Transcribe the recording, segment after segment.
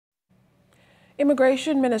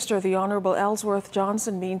Immigration Minister the Honourable Ellsworth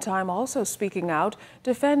Johnson, meantime, also speaking out,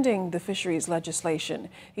 defending the fisheries legislation.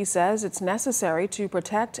 He says it's necessary to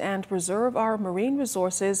protect and preserve our marine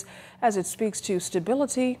resources as it speaks to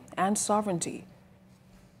stability and sovereignty.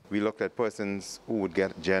 We looked at persons who would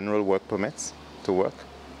get general work permits to work,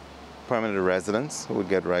 permanent residents who would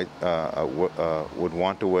get would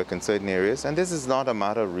want to work in certain areas, and this is not a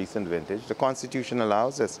matter of recent vintage. The Constitution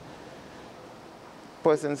allows this.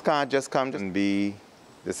 Persons can't just come and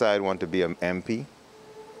decide want to be an MP,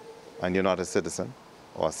 and you're not a citizen,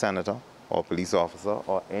 or a senator, or a police officer,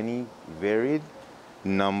 or any varied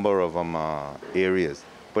number of areas.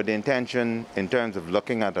 But the intention, in terms of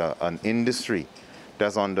looking at an industry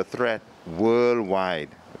that's under threat worldwide,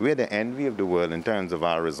 we're the envy of the world in terms of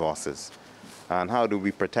our resources, and how do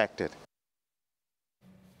we protect it?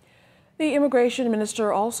 The Immigration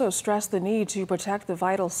Minister also stressed the need to protect the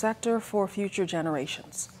vital sector for future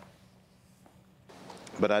generations.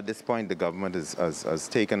 But at this point, the government has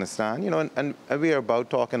taken a stand, and we are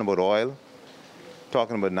about talking about oil,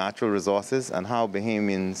 talking about natural resources, and how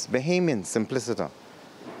Bahamian simplicity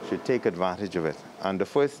should take advantage of it. And the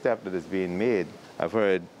first step that is being made, I've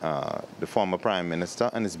heard the former Prime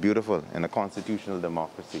Minister, and it's beautiful in a constitutional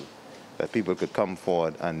democracy, that people could come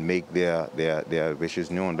forward and make their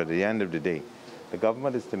wishes known. But at the end of the day, the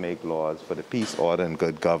government is to make laws for the peace, order, and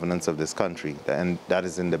good governance of this country, and that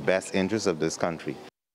is in the best interest of this country.